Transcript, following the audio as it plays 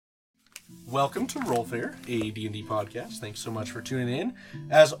welcome to Roll Fair, a D&D podcast. Thanks so much for tuning in.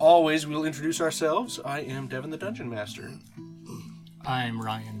 As always, we'll introduce ourselves. I am Devin the Dungeon Master. I'm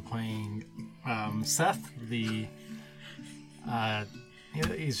Ryan playing Seth, the...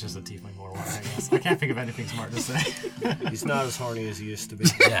 he's just a tiefling warlock, I guess. I can't think of anything smart to say. He's not as horny as he used to be.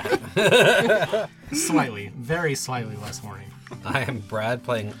 Yeah. Slightly. Very slightly less horny. I am Brad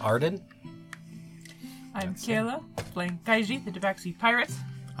playing Arden. I'm Kayla, playing Kaiji, the Tabaxi Pirate.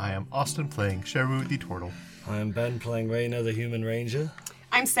 I am Austin playing Sheru the Turtle. I am Ben playing Reyna the Human Ranger.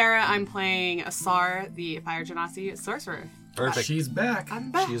 I'm Sarah, I'm playing Asar, the Fire Genasi Sorcerer. Perfect. She's back. I'm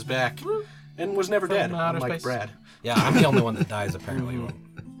back. She is back. Woo. And was never dead, outer like space. Brad. Yeah, I'm the only one that dies, apparently.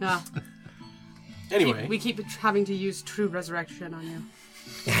 Yeah. Anyway. We keep having to use True Resurrection on you.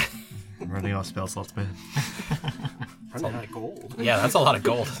 I'm running out of spell slots, man. Running out of gold. Yeah, that's a lot of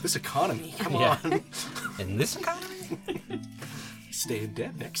gold. This economy, come Yeah. on. In this economy? Staying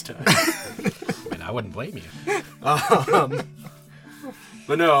dead next time. I mean, I wouldn't blame you.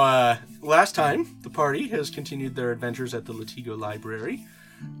 But no, last time, the party has continued their adventures at the Latigo Library,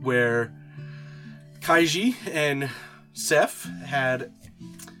 where Kaiji and Seth had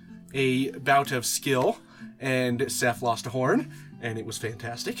a bout of skill, and Seth lost a horn, and it was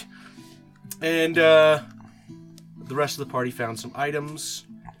fantastic. And the rest of the party found some items.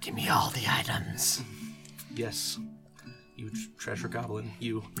 Give me all the items. Yes, you treasure goblin,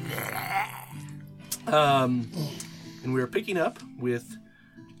 you. And we were picking up with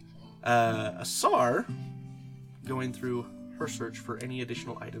Asar going through her search for any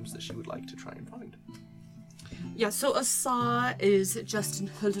additional items that she would like to try and find. Yeah, so Asar is just in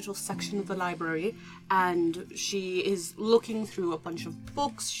her little section of the library, and she is looking through a bunch of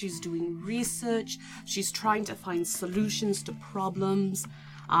books, she's doing research, she's trying to find solutions to problems.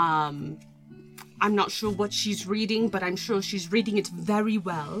 I'm not sure what she's reading, but I'm sure she's reading it very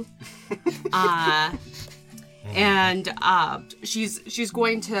well. And she's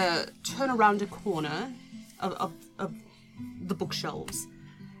going to turn around a corner of the bookshelves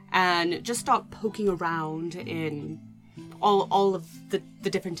and just start poking around in all of the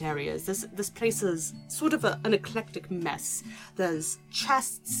different areas. This place is sort of an eclectic mess. There's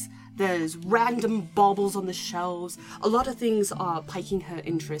chests, there's random baubles on the shelves. A lot of things are piquing her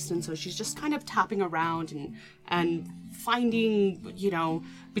interest, and so she's just kind of tapping around and finding,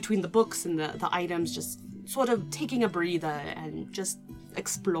 between the books and the items, just sort of taking a breather and just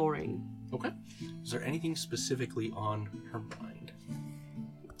exploring. Okay. Is there anything specifically on her mind?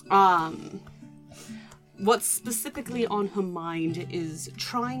 What's specifically on her mind is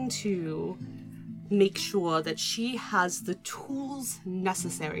trying to make sure that she has the tools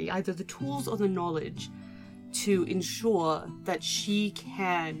necessary, either the tools or the knowledge, to ensure that she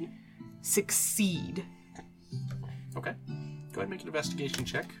can succeed. Okay. Go ahead and make an investigation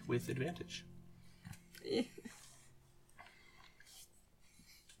check with advantage.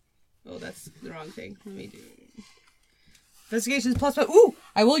 Oh, that's the wrong thing. Let me do... Investigations plus 1. Ooh!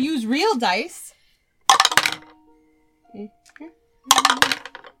 I will use real dice.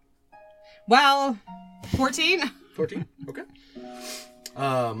 Well, 14. 14? Okay.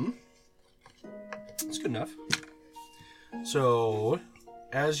 That's good enough. So,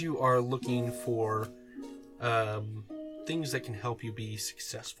 as you are looking for things that can help you be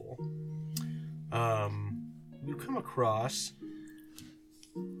successful, you come across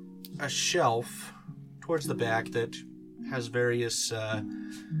a shelf towards the back that has various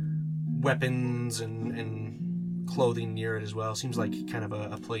weapons and clothing near it as well. Seems like kind of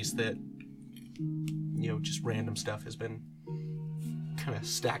a place that, just random stuff has been kind of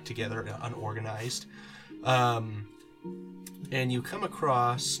stacked together, unorganized. And you come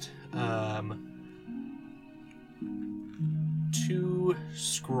across 2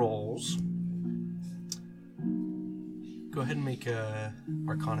 scrolls. Go ahead and make a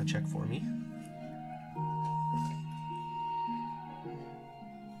Arcana check for me.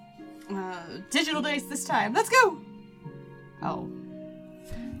 Digital dice this time. Let's go! Oh.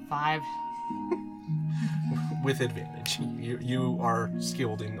 5. With advantage. You are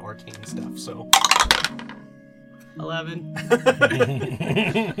skilled in arcane stuff, so... 11.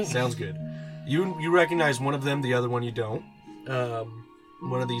 Sounds good. You recognize one of them, the other one you don't.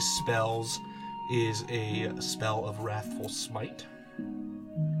 One of these spells is a spell of Wrathful Smite.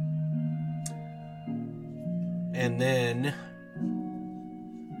 And then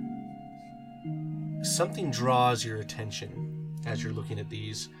something draws your attention as you're looking at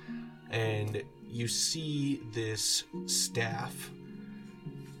these, and you see this staff,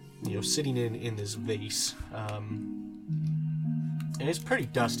 sitting in this vase. And it's pretty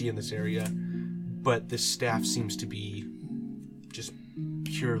dusty in this area, but this staff seems to be just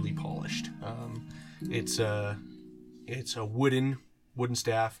purely polished. It's a wooden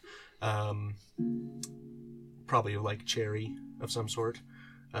staff, probably like cherry of some sort,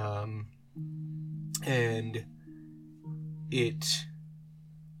 and it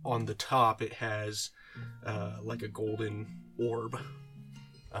on the top it has like a golden orb.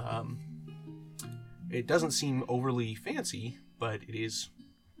 It doesn't seem overly fancy, but it is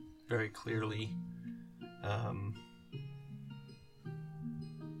very clearly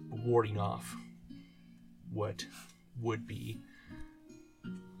warding off what would be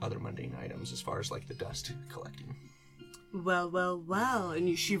other mundane items as far as like the dust collecting. Well.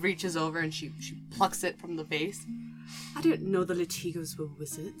 And she reaches over and she plucks it from the vase. I didn't know the Latigos were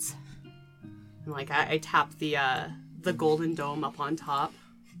wizards. And like I tap the golden dome up on top.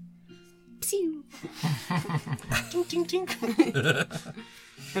 Pew. Tink, tink, tink.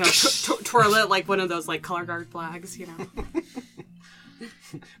 You know, twirl it like one of those like color guard flags, you know.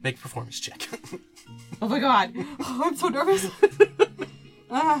 Make a performance check. Oh my god. Oh, I'm so nervous.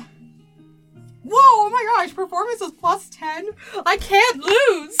 Whoa, oh my gosh, performance is plus 10. I can't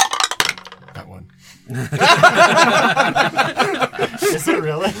lose. That one. Is it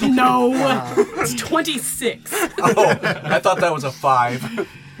really? No. It's 26. Oh, I thought that was a 5.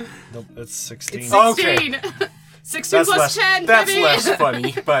 Nope, it's 16. It's Okay. 16. 16 plus 10, That's baby. less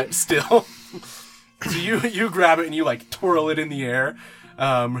funny, but still. So you grab it and you like twirl it in the air,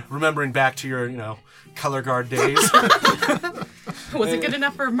 remembering back to your color guard days. Wasn't good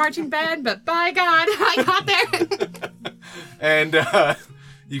enough for a marching band, but by God, I got there. And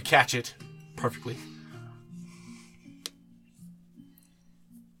you catch it perfectly.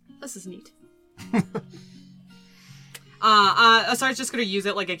 This is neat. Asar's just gonna use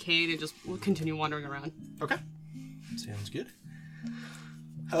it like a cane and just continue wandering around. Okay. Sounds good.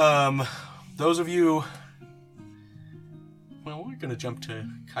 Those of you... Well, we're going to jump to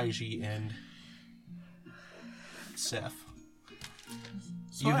Kaiji and Seth.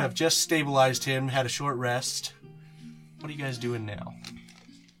 You have just stabilized him, had a short rest. What are you guys doing now?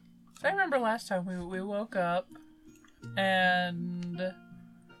 I remember last time we woke up and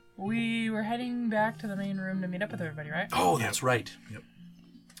we were heading back to the main room to meet up with everybody, right? Oh, that's right. Yep.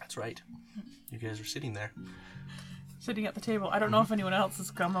 That's right. You guys are sitting there. Sitting at the table. I don't know if anyone else has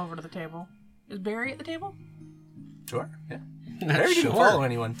come over to the table. Is Barry at the table? Sure, yeah. Barry didn't follow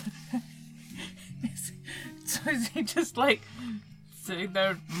anyone. So is he just like sitting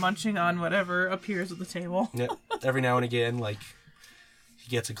there munching on whatever appears at the table? Yeah. Every now and again, like, he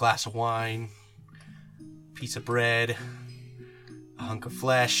gets a glass of wine, piece of bread, a hunk of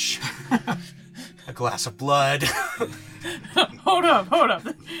flesh, a glass of blood. Hold up.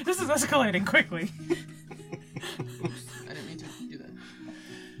 This is escalating quickly. I didn't mean to do that.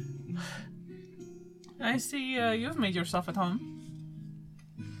 I see you've made yourself at home.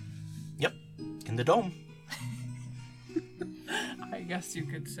 Yep, in the dome. I guess you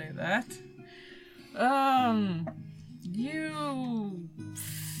could say that. You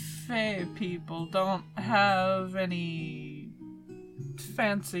Fae people don't have any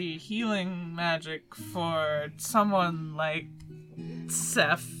fancy healing magic for someone like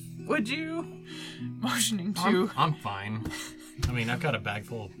Seth, would you? Motioning to... I'm fine. I mean, I've got a bag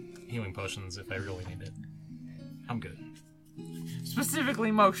full of healing potions if I really need it. I'm good.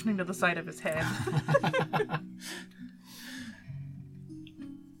 Specifically motioning to the side of his head.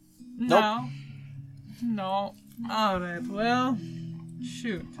 No. Alright, well,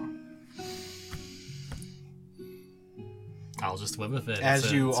 shoot. I'll just live with it.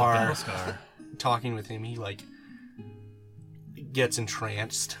 As you it's a are battle scar. talking with him, he like gets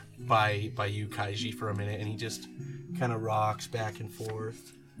entranced by you, Kaiji, for a minute, and he just kind of rocks back and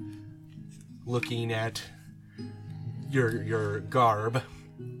forth, looking at your garb,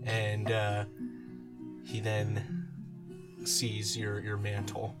 and he then sees your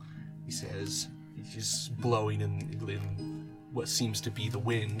mantle. He says, he's just blowing in what seems to be the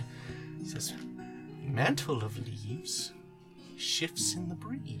wind. He says, "Mantle of leaves shifts in the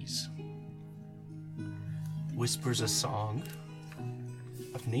breeze, whispers a song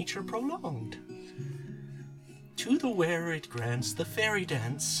of nature prolonged. To the wearer it grants the fairy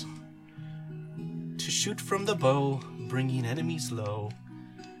dance, to shoot from the bow, bringing enemies low,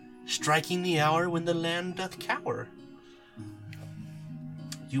 striking the hour when the land doth cower.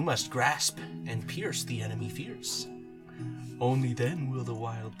 You must grasp and pierce the enemy fierce. Only then will the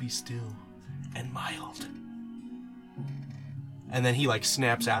wild be still and mild." And then he like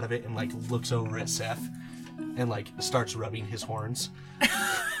snaps out of it and like looks over at Seth and like starts rubbing his horns.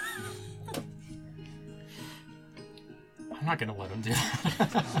 I'm not gonna let him do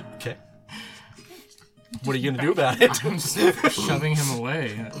that. Okay. What are you gonna do about it? I'm just shoving him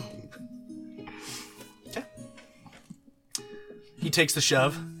away. He takes the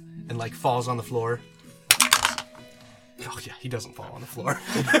shove and like falls on the floor. Oh yeah, he doesn't fall on the floor.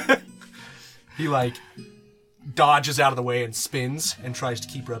 He like dodges out of the way and spins and tries to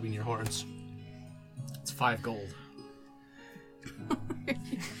keep rubbing your horns. It's 5 gold.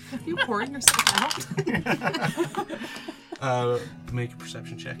 Are you pouring yourself out? Make a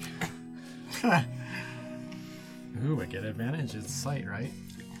perception check. Ooh, I get advantage. It's sight, right?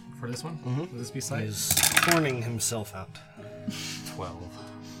 For this one? Mm-hmm. Would this be sight? He's horning himself out. 12.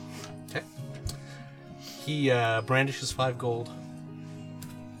 Okay. He brandishes 5 gold.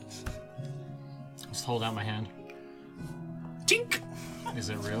 Just hold out my hand. Tink! Is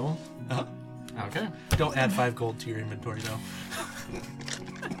it real? Uh-huh. Okay. Don't add 5 gold to your inventory though.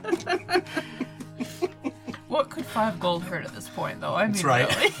 What could 5 gold hurt at this point, though? I mean, That's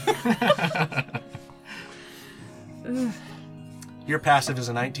right. Really? Your passive is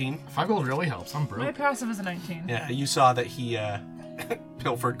a 19. 5 gold really helps. I'm My broke. passive is a 19. Yeah, you saw that he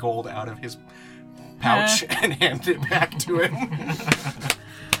pilfered gold out of his pouch and handed it back to him.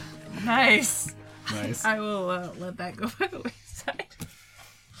 Nice. Nice. I will let that go by the wayside.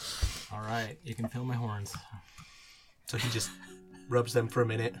 All right, you can feel my horns. So he just rubs them for a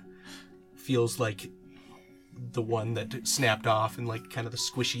minute, feels like the one that snapped off and like kind of the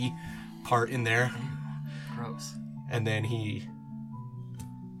squishy part in there, Gross. and then he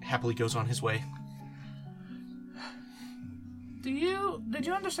happily goes on his way. Did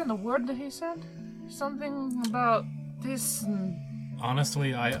you understand the word that he said? Something about this.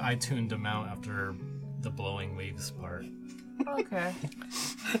 Honestly, I tuned him out after the blowing leaves part. Okay.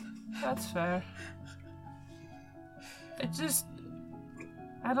 That's fair. It just.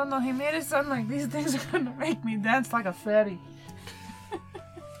 I don't know, he made it sound like these things are gonna make me dance like a fairy.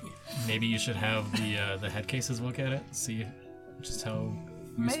 Maybe you should have the head cases look at it, see just how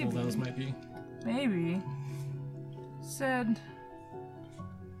useful Maybe. those might be. Maybe. Said,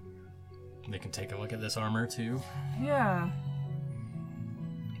 They can take a look at this armor too. yeah.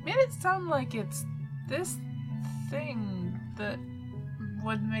 It made it sound like it's this thing that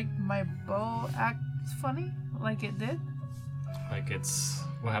would make my bow act funny, like it did. Like it's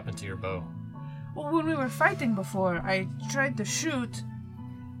what happened to your bow? Well, when we were fighting before, I tried to shoot,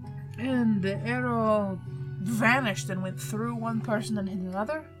 and the arrow vanished and went through one person and hit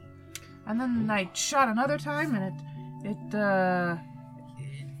another. And then I shot another time, and it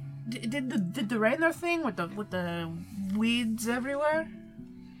did the Rainer thing with the weeds everywhere.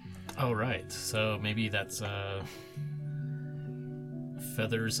 Oh right, so maybe that's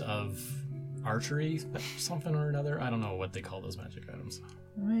feathers of archery, something or another. I don't know what they call those magic items.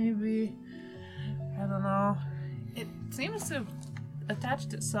 Maybe. I don't know. It seems to have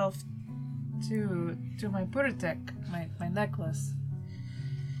attached itself to my Puritek, my necklace.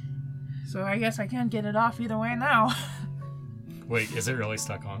 So I guess I can't get it off either way now. Wait, is it really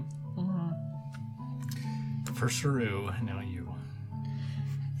stuck on? Mhm. For Sharu, now you.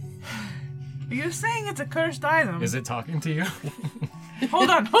 Are you saying it's a cursed item? Is it talking to you? Hold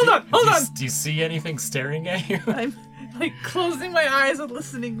on! Do you see anything staring at you? I'm like closing my eyes and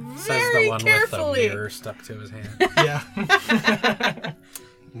listening Says very the one carefully. with the mirror stuck to his hand. Yeah.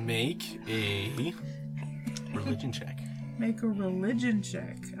 Make a religion check. Make a religion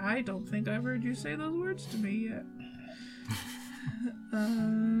check. I don't think I've heard you say those words to me yet.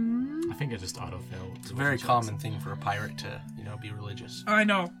 I think it just auto-filled. It's a very common thing for a pirate to, be religious. I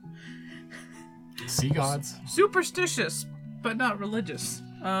know. Sea gods. Superstitious, but not religious.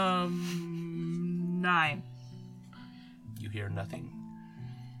 9. You hear nothing.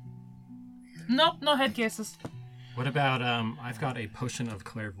 Nope, no head cases. What about, I've got a potion of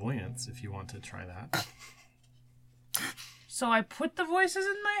clairvoyance if you want to try that. So I put the voices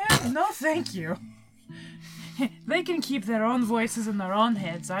in my head? No, thank you. They can keep their own voices in their own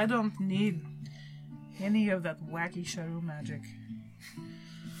heads. I don't need any of that wacky Sharu magic.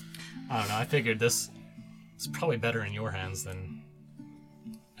 I don't know, I figured this is probably better in your hands than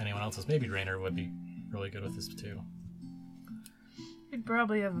anyone else's. Maybe Rainer would be really good with this too. You'd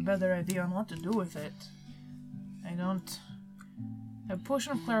probably have a better idea on what to do with it. I don't... A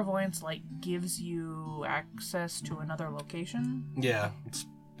potion of clairvoyance, gives you access to another location? Yeah, it's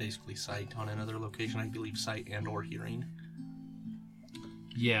basically sight on another location. I believe sight and or hearing.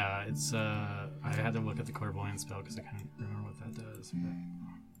 Yeah, it's, I had to look at the clairvoyance spell because I couldn't remember what that does.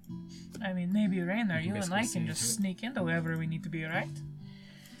 But I mean, maybe Rainer, You you can and I basically can see just into it. sneak into wherever we need to be, right?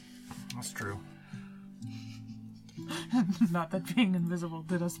 that's true. Not that being invisible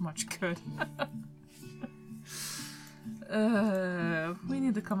did us much good. We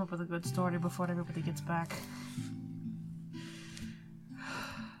need to come up with a good story before everybody gets back.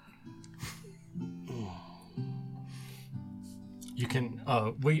 You can.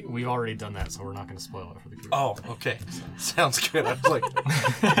 We've already done that, so we're not going to spoil it for the group. Oh, okay. Sounds good. I was like,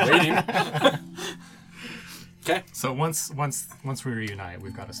 waiting. Okay. So once we reunite,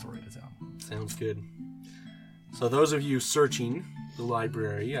 we've got a story to tell. Sounds good. So those of you searching the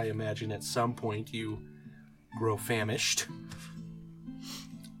library, I imagine at some point you grow famished.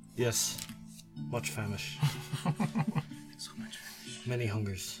 Yes. Much famish. So much famish. Many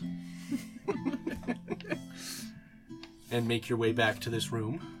hungers. And make your way back to this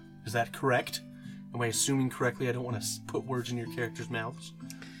room. Is that correct? Am I assuming correctly? I don't want to put words in your characters' mouths.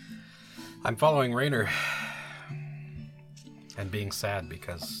 I'm following Raynor. And being sad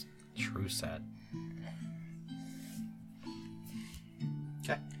because true sad.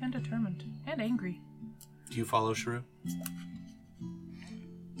 Okay. And determined. And angry. Do you follow Shrew?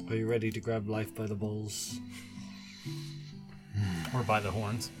 Are you ready to grab life by the balls? Or by the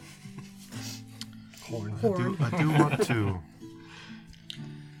horns. Horn. I do want to.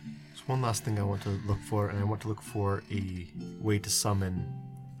 There's one last thing I want to look for, and I want to look for a way to summon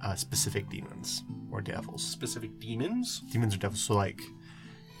specific demons or devils. Specific demons? Demons or devils. So, like,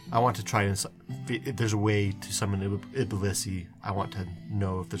 I want to try and if there's a way to summon Iblisi, I want to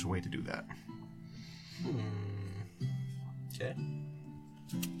know if there's a way to do that. Okay.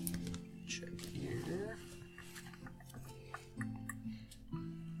 Check here.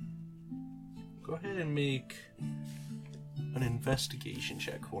 Go ahead and make an investigation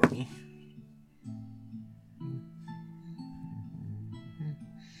check for me.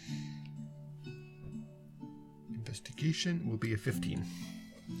 Investigation will be a 15.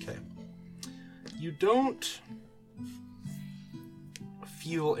 Okay. You don't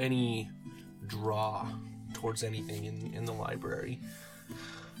feel any draw towards anything in the library.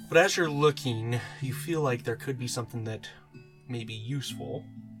 But as you're looking, you feel like there could be something that may be useful.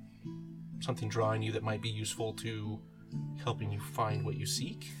 Something drawing you that might be useful to helping you find what you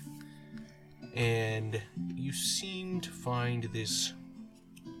seek. And you seem to find this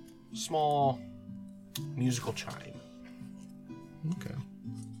small musical chime. Okay.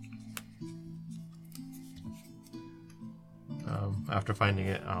 After finding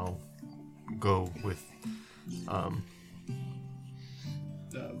it, I'll go with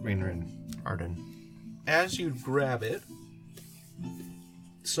Raynor and Arden. As you grab it,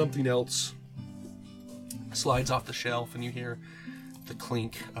 something else slides off the shelf and you hear the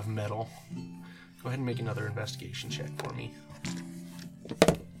clink of metal. Go ahead and make another investigation check for me.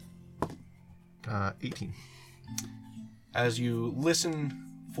 18. As you listen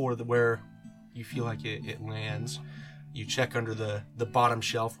for where you feel like it lands, you check under the bottom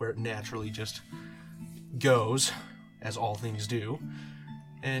shelf where it naturally just goes, as all things do,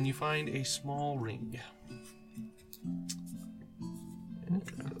 and you find a small ring. And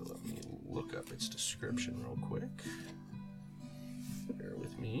let me look up its description real quick. Bear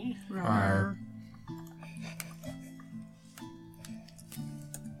with me. Rawr.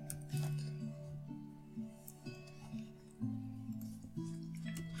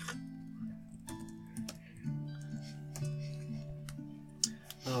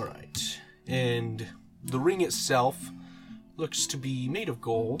 All right, and the ring itself looks to be made of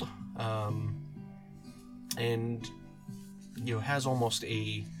gold, and has almost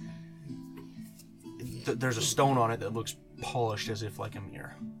there's a stone on it that looks polished as if like a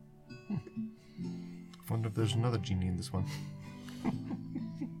mirror. Wonder if there's another genie in this one.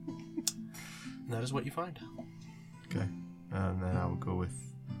 And that is what you find. Okay. And then I will go with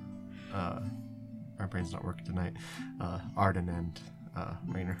our brain's not working tonight. Arden and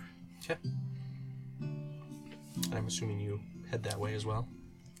Raynor. Okay. I'm assuming you head that way as well.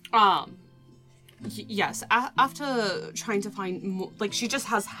 Yes. After trying to find more, like she just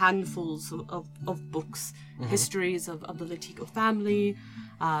has handfuls of books, histories of the Latigo family,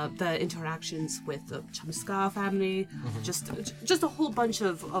 the interactions with the Chamaskar family, just a whole bunch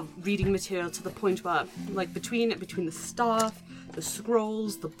of reading material to the point where, like, between the staff, the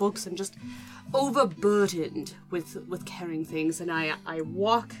scrolls, the books, I'm just overburdened with carrying things, and I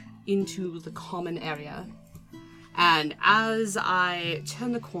walk into the common area. And as I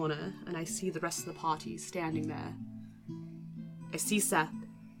turn the corner and I see the rest of the party standing there, I see Seth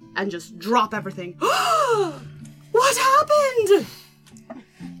and just drop everything. What happened?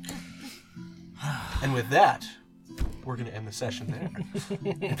 And with that, we're going to end the session there.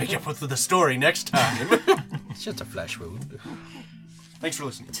 And pick up with the story next time. It's just a flesh wound. Thanks for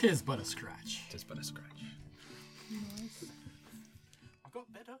listening. Tis but a scratch. Just but a scratch. I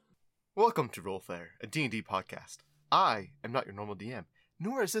got better. Welcome to Rollfire, a D&D podcast. I am not your normal DM,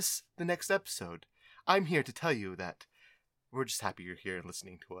 nor is this the next episode. I'm here to tell you that we're just happy you're here and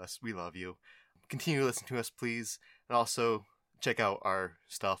listening to us. We love you. Continue to listen to us, please. And also check out our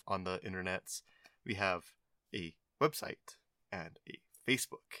stuff on the internets. We have a website and a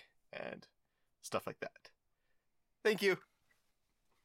Facebook and stuff like that. Thank you.